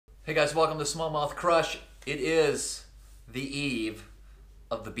Hey guys, welcome to SmallmouthCrush. It is the eve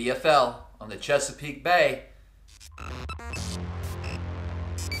of the B.F.L. on the Chesapeake Bay.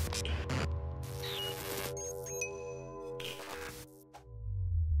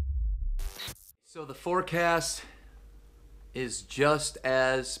 So the forecast is just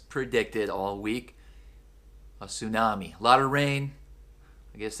as predicted all week. A tsunami, a lot of rain.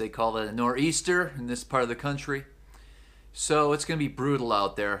 I guess they call it a nor'easter in this part of the country. So it's going to be brutal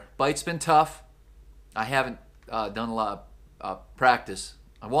out there. Bite's been tough. I haven't done a lot of practice.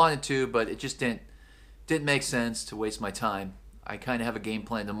 I wanted to, but it just didn't make sense to waste my time. I kind of have a game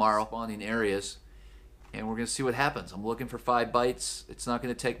plan tomorrow, spawning areas, and we're going to see what happens. I'm looking for 5 bites. It's not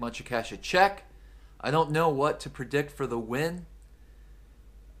going to take much to cash a check. I don't know what to predict for the win.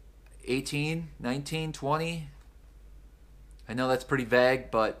 18, 19, 20. I know that's pretty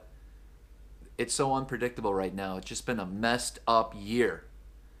vague, but it's so unpredictable right now. It's just been a messed up year.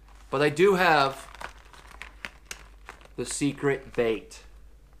 But I do have the secret bait.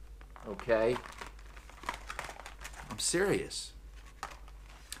 Okay? I'm serious.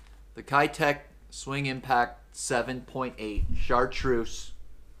 The Kitech Swing Impact 7.8 Chartreuse.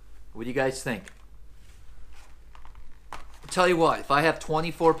 What do you guys think? I'll tell you what, if I have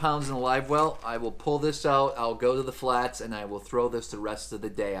 24 pounds in a live well, I will pull this out, I'll go to the flats, and I will throw this the rest of the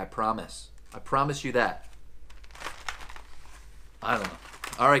day. I promise. I promise you that. I don't know.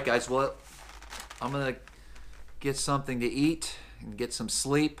 Alright guys, well, I'm going to get something to eat and get some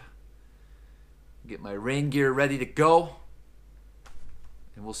sleep. Get my rain gear ready to go.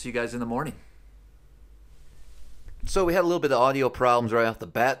 And we'll see you guys in the morning. So we had a little bit of audio problems right off the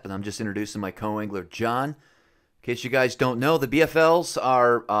bat, but I'm just introducing my co-angler, John. In case you guys don't know, the BFLs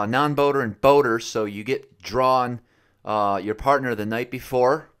are non-boater and boaters, so you get drawn your partner the night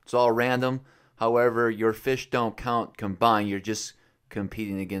before. It's all random. However, your fish don't count combined. You're just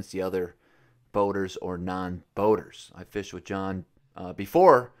competing against the other boaters or non-boaters. I fished with John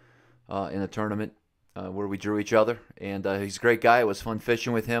before in a tournament where we drew each other, and he's a great guy. It was fun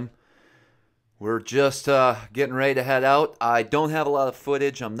fishing with him. We're just getting ready to head out. I don't have a lot of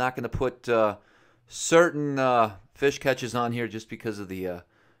footage. I'm not going to put certain fish catches on here just because of the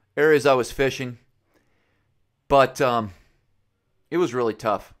areas I was fishing. But it was really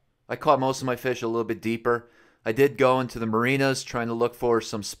tough. I caught most of my fish a little bit deeper. I did go into the marinas trying to look for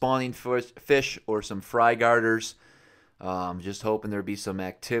some spawning fish or some fry garters. Just hoping there'd be some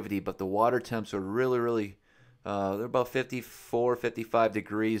activity. But the water temps were really, they're about 54, 55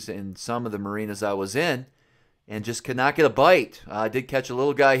 degrees in some of the marinas I was in. And just could not get a bite. I did catch a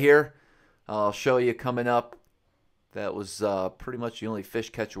little guy here. I'll show you coming up. That was pretty much the only fish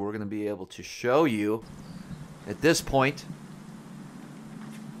catcher we're going to be able to show you at this point.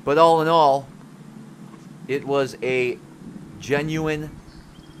 But all in all, it was a genuine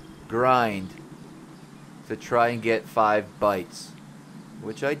grind to try and get 5 bites,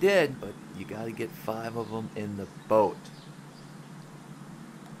 which I did, but you got to get 5 of them in the boat.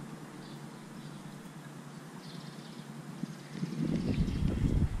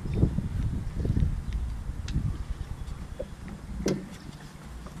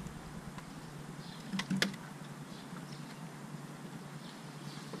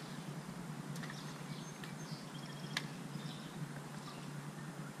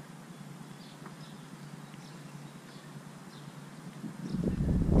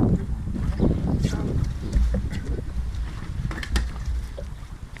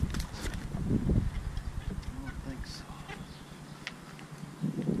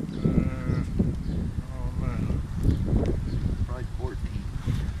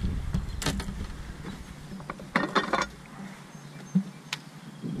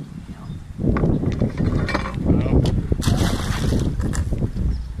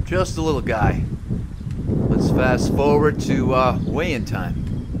 Just a little guy. Let's fast forward to weigh-in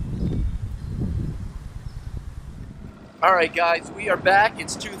time. Alright guys, we are back.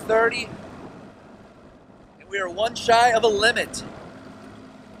 It's 2:30 and we are one shy of a limit.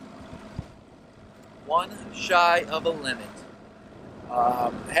 One shy of a limit.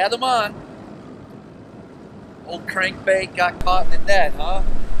 Had them on. Old crankbait got caught in the net, huh?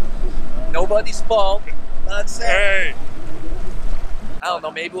 Nobody's fault. Not saying. Hey. I don't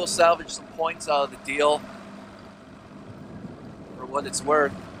know, maybe we'll salvage some points out of the deal for what it's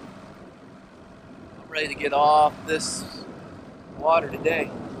worth. I'm ready to get off this water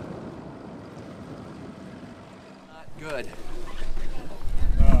today. Not good.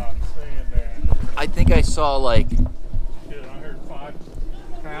 I'm saying that. I think I saw like... Yeah, I heard 5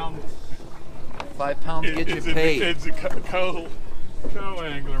 pounds. 5 pounds to get you paid. It's a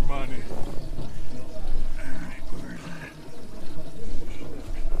co-angler money.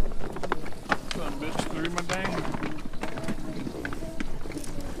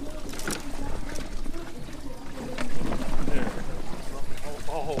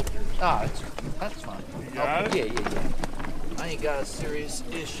 Ah, that's fine. You got it? Yeah. I ain't got a serious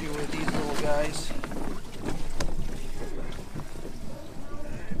issue with these little guys.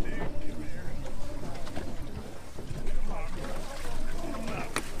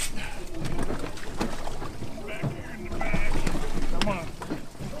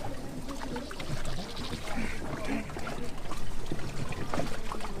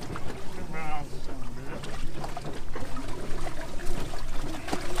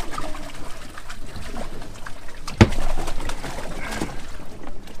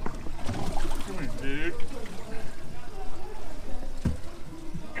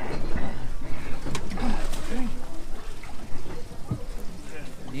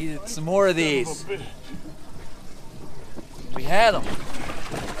 Needed some more of these. We had them.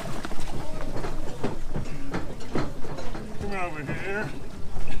 Come over here.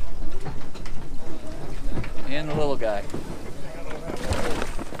 And the little guy.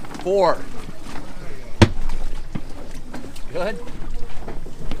 4. Good?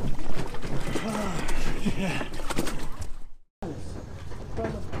 Yeah.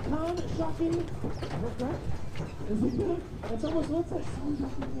 Shocking. Is it good? It's almost looks like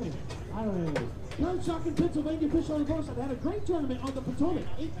sound. I don't know. Tom Shocking, Pennsylvania fish on the course and had a great tournament on the Potomac.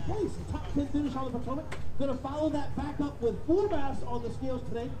 8th place, top 10 finish on the Potomac. Going to follow that back up with 4 bass on the scales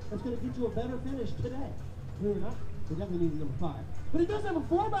today. That's going to get you a better finish today. Believe it or not, we definitely need number 5. But he does have a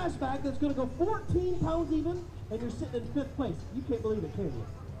 4 bass bag that's going to go 14 pounds even, and you're sitting in 5th place. You can't believe it, can you?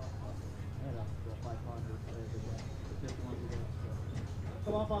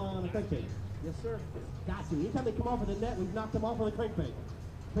 Come off on a crankbait. Yes, sir. Got to. Anytime they come off of the net, we've knocked them off on a crankbait.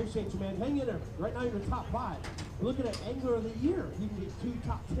 Appreciate you, man. Hang in there. Right now, you're in the top 5. Looking at Angler of the Year. You can get 2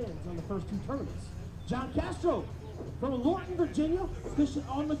 top 10s on the first 2 tournaments. John Castro from Lorton, Virginia, fishing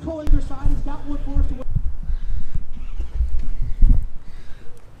on the co-angler side. He's got one for us to win.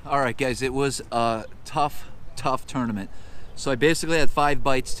 All right, guys. It was a tough tournament. So I basically had 5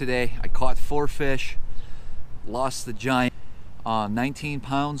 bites today. I caught 4 fish. Lost the giant. 19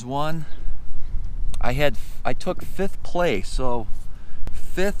 pounds won. I took 5th place, so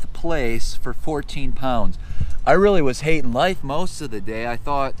 5th place for 14 pounds. I really was hating life most of the day. I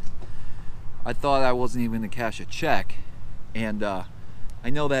thought I wasn't even gonna cash a check, and I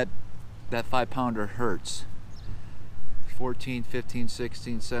know that 5-pounder hurts. 14, 15,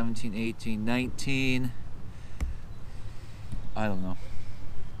 16, 17, 18, 19. I don't know.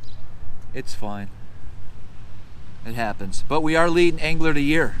 It's fine. It happens. But we are leading Angler of the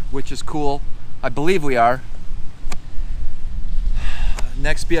Year, which is cool. I believe we are.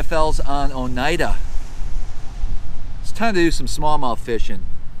 Next BFL's on Oneida. It's time to do some smallmouth fishing.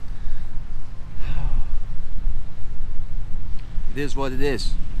 It is what it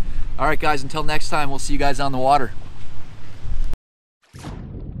is. All right, guys, until next time, we'll see you guys on the water.